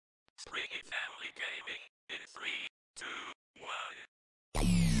Springy Family Gaming in 3, 2, 1.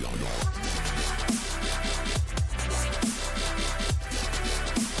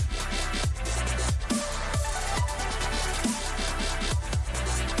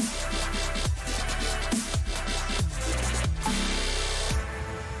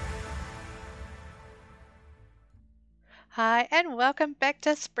 Hi and welcome back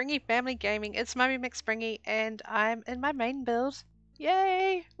to Springy Family Gaming. It's Mummy McSpringy and I'm in my main build.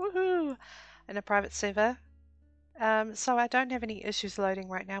 Yay! Woohoo! In a private server. So I don't have any issues loading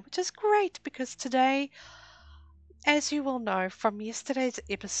right now, which is great because today, as you will know from yesterday's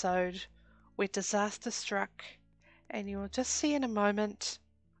episode where disaster struck, and you will just see in a moment,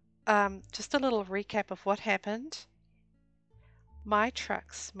 just a little recap of what happened. My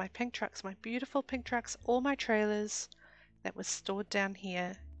trucks, my pink trucks, my beautiful pink trucks, all my trailers that was stored down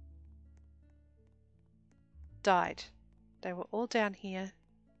here died. They were all down here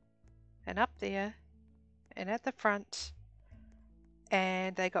and up there and at the front,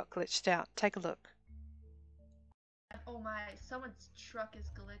 and they got glitched out. Take a look. Oh my, someone's truck is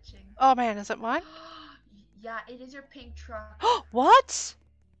glitching. Oh man, is it mine? Yeah, it is your pink truck. What?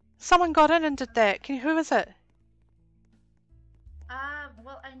 Someone got in and did that. Who is it?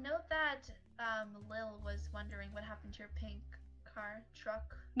 Well, I know that Lil was wondering what happened to your pink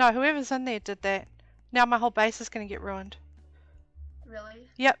truck. No, whoever's in there did that. Now my whole base is going to get ruined. Really?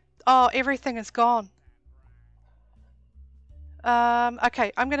 Yep. Oh, everything is gone.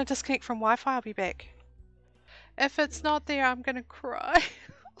 Okay, I'm going to disconnect from Wi-Fi. I'll be back. If it's not there, I'm going to cry.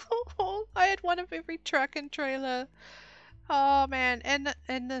 I had one of every truck and trailer. Oh man,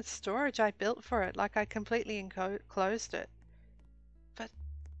 and the storage I built for it, like I completely enclosed it. But,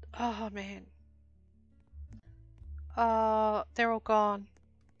 oh man. They're all gone.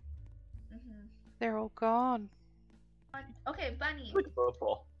 They're all gone. Okay, Bunny. Like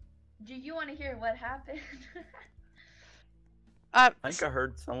football. Do you want to hear what happened? I think I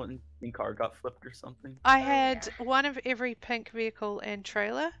heard someone's car got flipped or something. I had one of every pink vehicle and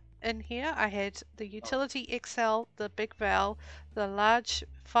trailer in here. I had the Utility XL, the Big Val, the large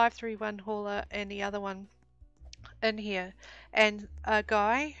 531 hauler, and the other one in here. And a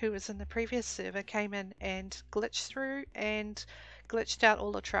guy who was in the previous server came in and glitched through and glitched out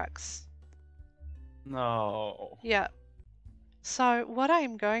all the trucks. No. Yeah. So what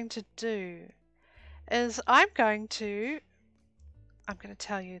I'm going to do is I'm going to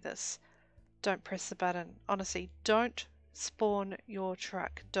tell you this. Don't press the button. Honestly, don't spawn your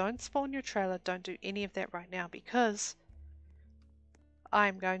truck. Don't spawn your trailer. Don't do any of that right now because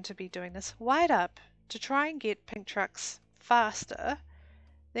I'm going to be doing this wired up to try and get pink trucks faster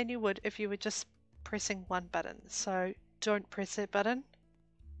than you would if you were just pressing one button. So don't press that button.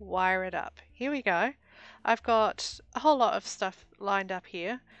 Wire it up. Here we go. I've got a whole lot of stuff lined up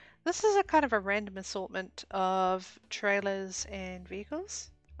here. This is a kind of a random assortment of trailers and vehicles.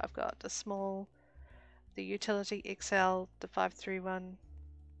 I've got the Utility XL, the 531.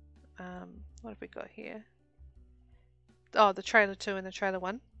 What have we got here? Oh, the trailer 2 and the trailer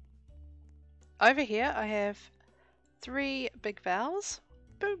 1. Over here I have 3 big valves.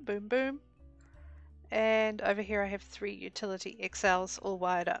 Boom, boom, boom. And over here I have 3 Utility XLs all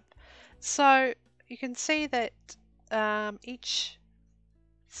wired up. So you can see that each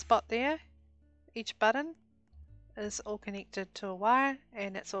spot there, each button is all connected to a wire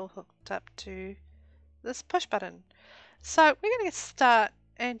and it's all hooked up to this push button. So we're going to start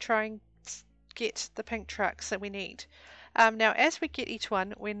and try and get the pink trucks that we need. Now as we get each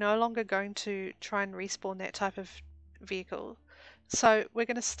one, we're no longer going to try and respawn that type of vehicle. So we're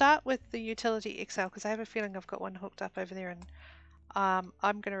going to start with the Utility XL because I have a feeling I've got one hooked up over there, and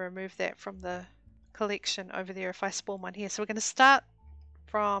I'm going to remove that from the collection over there if I spawn one here. So we're going to start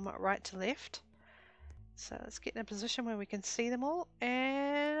from right to left. So let's get in a position where we can see them all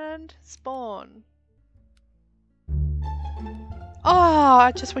and spawn. Oh,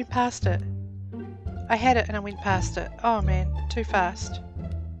 I just went past it. I had it and I went past it. Oh man, too fast.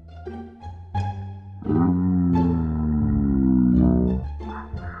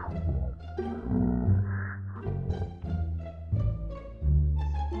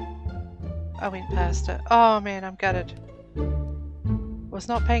 I went past it. Oh man, I'm gutted. Was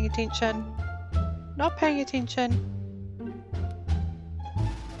not paying attention. Not paying attention.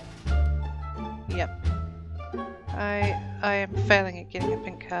 Yep. I am failing at getting a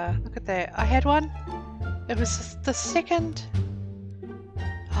pink car. Look at that. I had one. It was the second.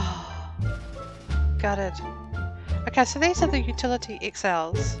 Oh, gutted. Okay, so these are the Utility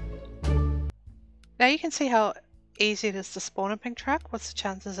XLs. Now you can see how easy it is to spawn a pink truck. What's the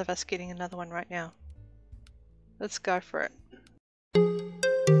chances of us getting another one right now? Let's go for it.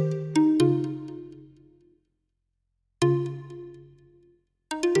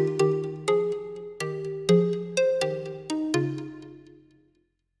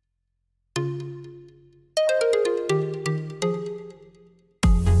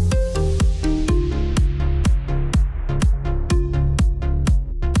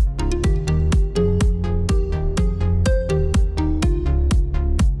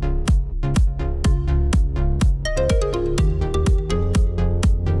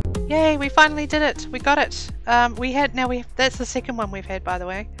 Yay, we finally did it. We got it. That's the second one we've had, by the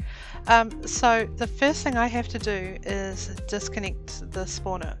way. So the first thing I have to do is disconnect the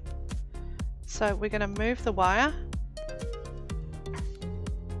spawner. So we're going to move the wire.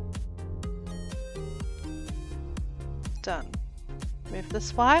 Done. Move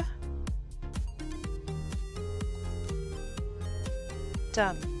this wire.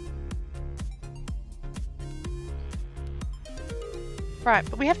 Done. Right,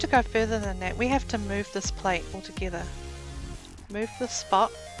 but we have to go further than that. We have to move this plate altogether. Move the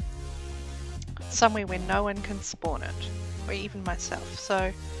spot somewhere where no one can spawn it, or even myself.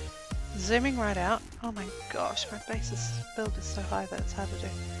 So, zooming right out. Oh my gosh, my basis build is so high that it's hard to do.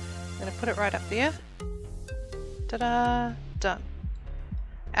 I'm going to put it right up there. Ta-da! Done.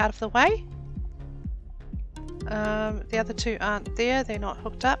 Out of the way. The other two aren't there, they're not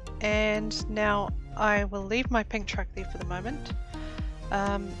hooked up, and now I will leave my pink truck there for the moment.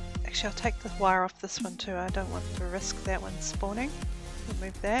 Actually, I'll take the wire off this one too. I don't want to risk that one spawning.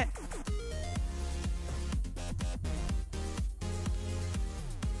 Remove that.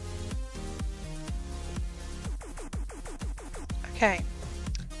 Okay.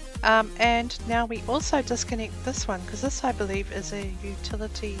 And now we also disconnect this one, because this I believe is a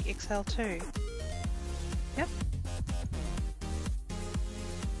utility XL2. Yep.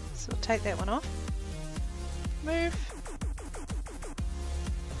 So we'll take that one off. Move.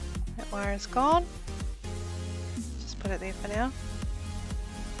 That wire is gone. Just put it there for now.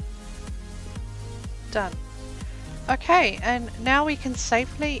 Done. Okay, and now we can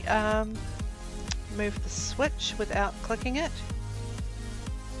safely move the switch without clicking it.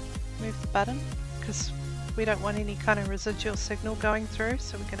 Move the button, because we don't want any kind of residual signal going through,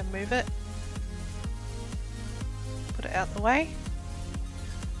 so we're going to move it. Put it out the way.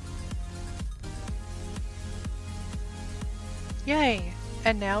 Yay!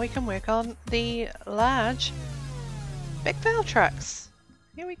 And now we can work on the large big valve trucks.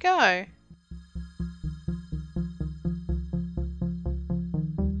 Here we go.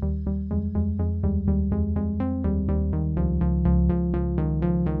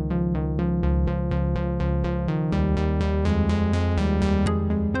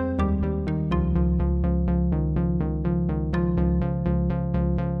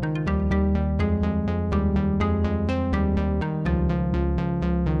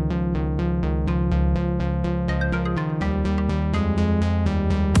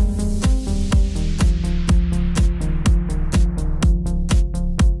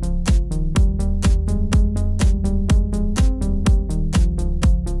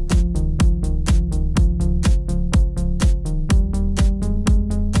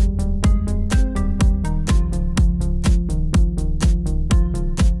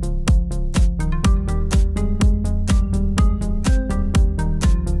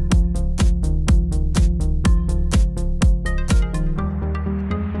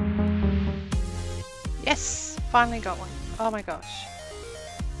 Yes, finally got one. Oh my gosh.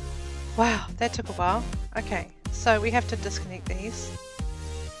 Wow, that took a while. Okay, so we have to disconnect these.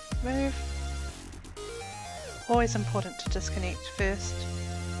 Move. Always important to disconnect first.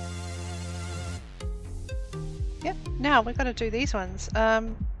 Yep, now we've got to do these ones.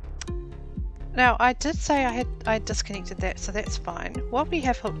 Now I did say I disconnected that, so that's fine. What we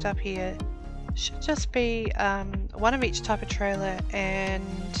have hooked up here should just be one of each type of trailer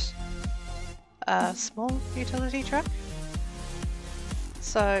and a small utility truck.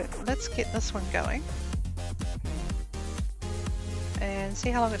 So let's get this one going and see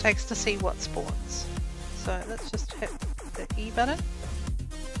how long it takes to see what spawns. So let's just hit the E button.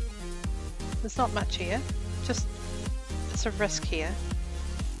 There's not much here, just it's a risk here.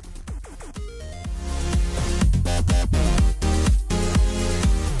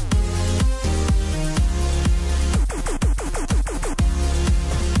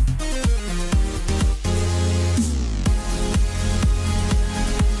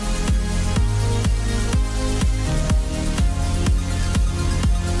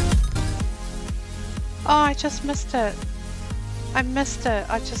 Oh, I just missed it. I missed it.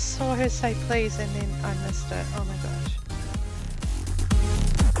 I just saw her say please and then I missed it. Oh my gosh.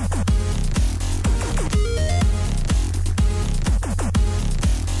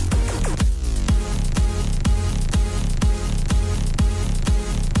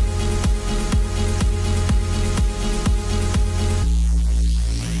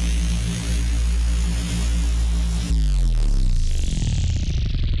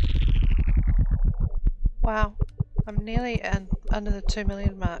 Wow, I'm nearly under the 2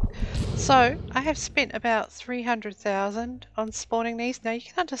 million mark. So I have spent about 300,000 on spawning these. Now you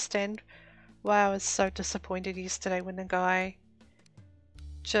can understand why I was so disappointed yesterday when the guy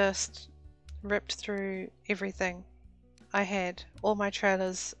just ripped through everything I had. All my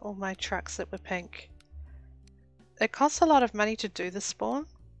trailers, all my trucks that were pink. It costs a lot of money to do the spawn,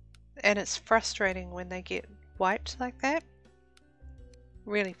 and it's frustrating when they get wiped like that.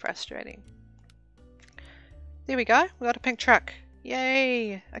 Really frustrating. There we go, we got a pink truck.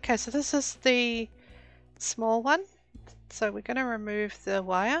 Yay! Okay, so this is the small one. So we're going to remove the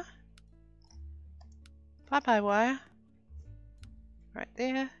wire. Bye bye wire. Right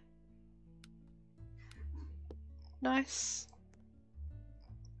there. Nice.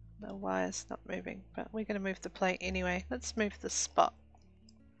 The wire's not moving, but we're going to move the plate anyway. Let's move the spot.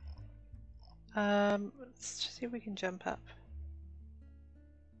 Let's see if we can jump up.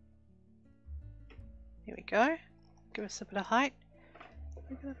 Here we go. Give us a bit of height.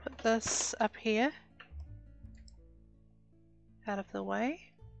 We're going to put this up here. Out of the way.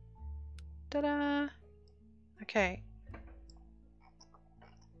 Ta-da! Okay.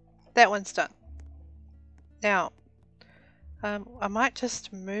 That one's done. Now, I might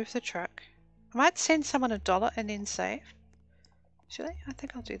just move the truck. I might send someone $1 and then save. Should I? I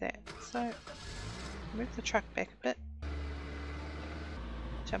think I'll do that. So, move the truck back a bit.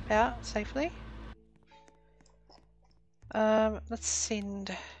 Jump out safely. Let's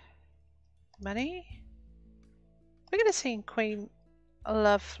send money. We're going to send Queen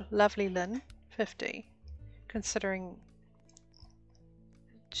Lovely Lynn 50, considering,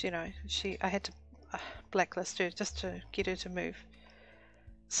 you know, I had to blacklist her just to get her to move.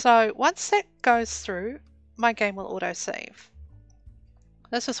 So once that goes through, my game will auto save.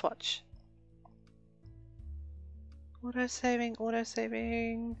 Let's just watch. Auto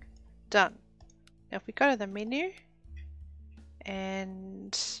saving, done. Now if we go to the menu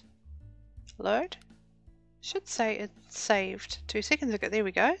and load, should say it saved 2 seconds ago. There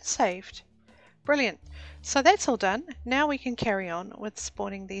we go, saved. Brilliant. So that's all done. Now we can carry on with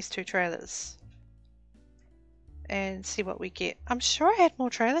spawning these 2 trailers and see what we get. I'm sure I had more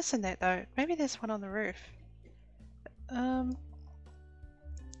trailers than that though. Maybe there's one on the roof.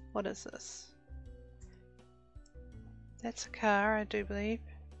 What is this? That's a car, I do believe.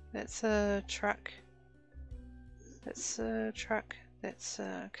 That's a truck. That's a truck. That's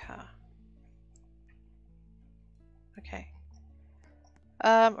a car. Okay.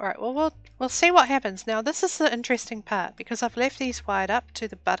 Alright, well, we'll see what happens. Now this is the interesting part, because I've left these wired up to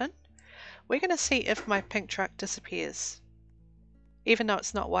the button. We're going to see if my pink truck disappears, even though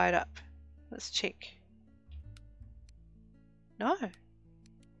it's not wired up. Let's check. No.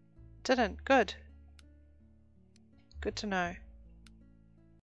 Didn't. Good. Good to know.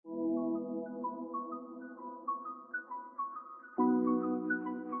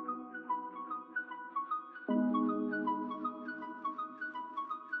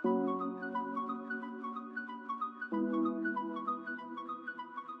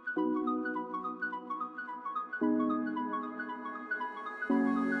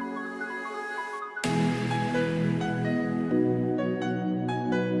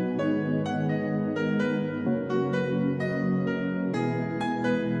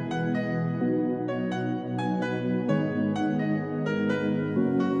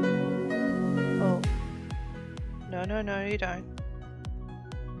 No, you don't.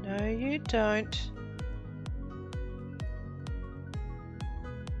 No, you don't.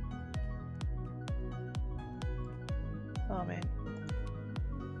 Oh man.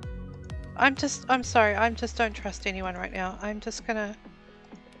 I'm sorry, I just don't trust anyone right now. I'm just gonna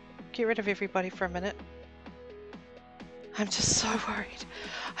get rid of everybody for a minute. I'm just so worried.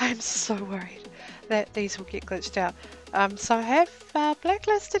 I'm so worried that these will get glitched out. So I have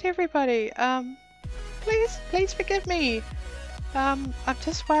blacklisted everybody. Please forgive me. I'm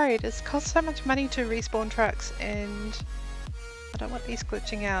just worried. It's cost so much money to respawn trucks and I don't want these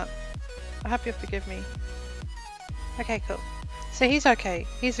glitching out. I hope you'll forgive me. Okay, cool. So he's okay.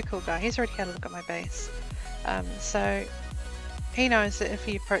 He's a cool guy. He's already had a look at my base. So he knows that if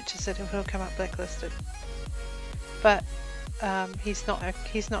he approaches it, he'll come up blacklisted. But he's not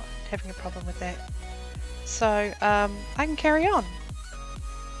having a problem with that. So I can carry on.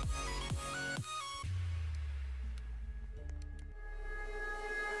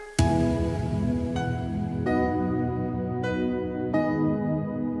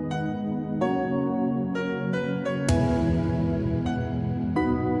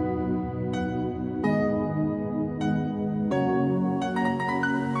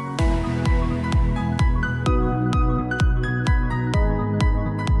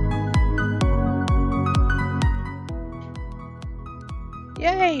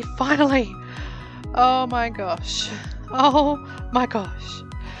 Yay, finally! Oh my gosh. Oh my gosh.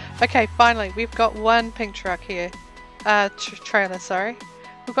 Okay, finally, we've got one pink truck here. Trailer, sorry.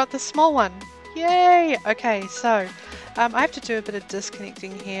 we've got the small one. Yay! Okay, so I have to do a bit of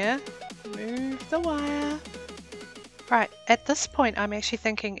disconnecting here. Move the wire. Right, at this point I'm actually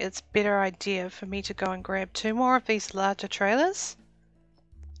thinking it's a better idea for me to go and grab 2 more of these larger trailers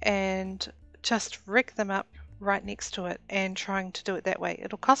and just rig them up right next to it and trying to do it that way.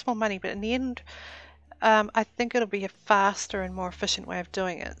 It'll cost more money, but in the end I think it'll be a faster and more efficient way of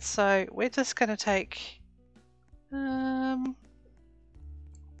doing it. So we're just going to take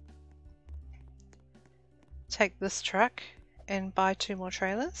this truck and buy 2 more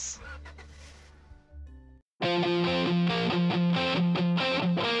trailers.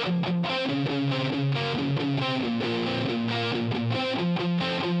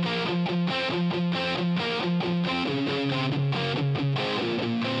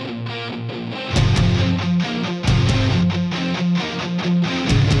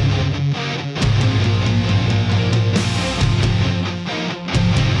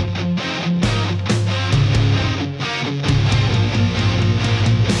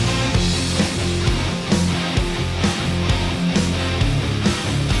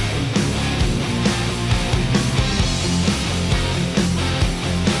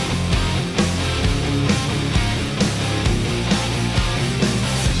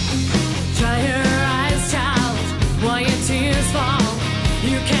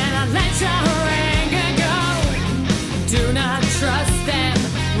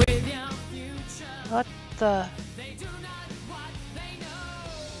 What the?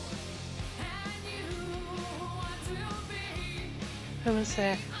 Who was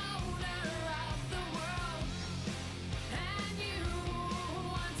that?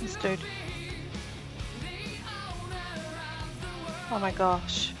 This dude. Oh my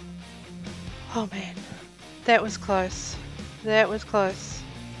gosh. Oh man. That was close. That was close.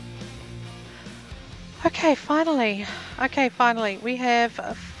 Okay, finally. Okay, finally. We have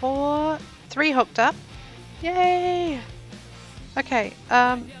 3 hooked up. Yay! Okay,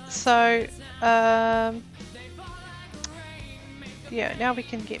 yeah, now we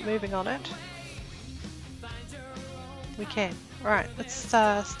can get moving on it. We can. Right, let's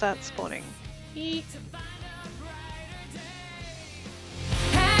start spawning. Yeet.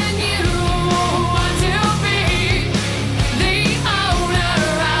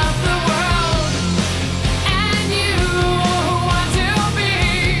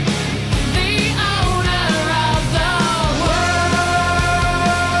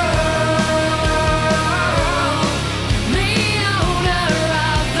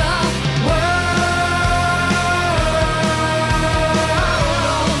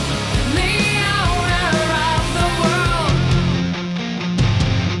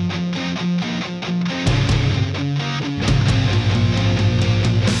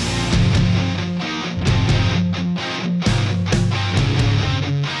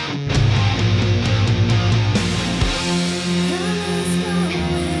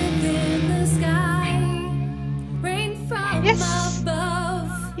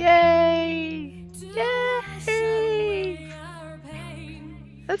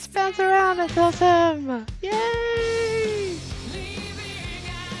 Let's bounce around, it's awesome! Yay!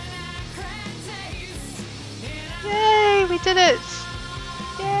 Yay, we did it!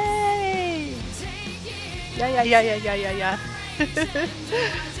 Yay! Yeah.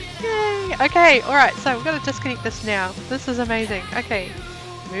 Yay! Okay, alright, so we're gonna disconnect this now. This is amazing. Okay,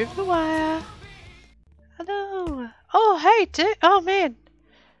 move the wire. Hello! Oh, hey, dude! Oh man!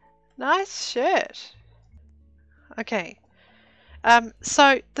 Nice shirt! Okay.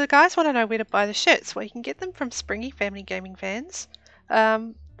 So the guys want to know where to buy the shirts. Well, you can get them from Springy Family Gaming Fans.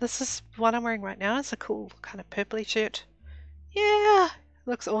 This is what I'm wearing right now. It's a cool kind of purpley shirt. Yeah,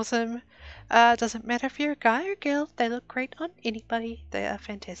 looks awesome. Doesn't matter if you're a guy or girl. They look great on anybody. They are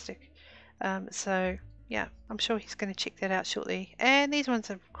fantastic. So yeah, I'm sure he's going to check that out shortly. And these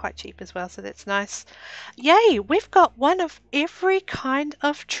ones are quite cheap as well, so that's nice. Yay, we've got one of every kind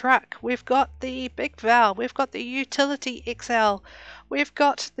of truck. We've got the big Val, we've got the utility XL, we've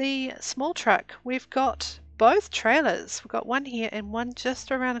got the small truck, we've got both trailers. We've got one here and one just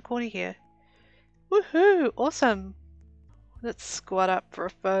around the corner here. Woohoo, awesome. Let's squat up for a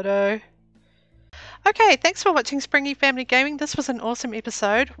photo. Okay, thanks for watching Springy Family Gaming. This was an awesome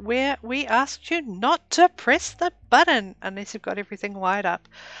episode where we asked you not to press the button unless you've got everything wired up.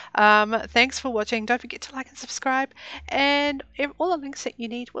 Thanks for watching. Don't forget to like and subscribe. And all the links that you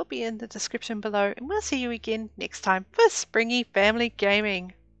need will be in the description below. And we'll see you again next time for Springy Family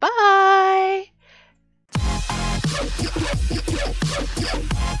Gaming. Bye!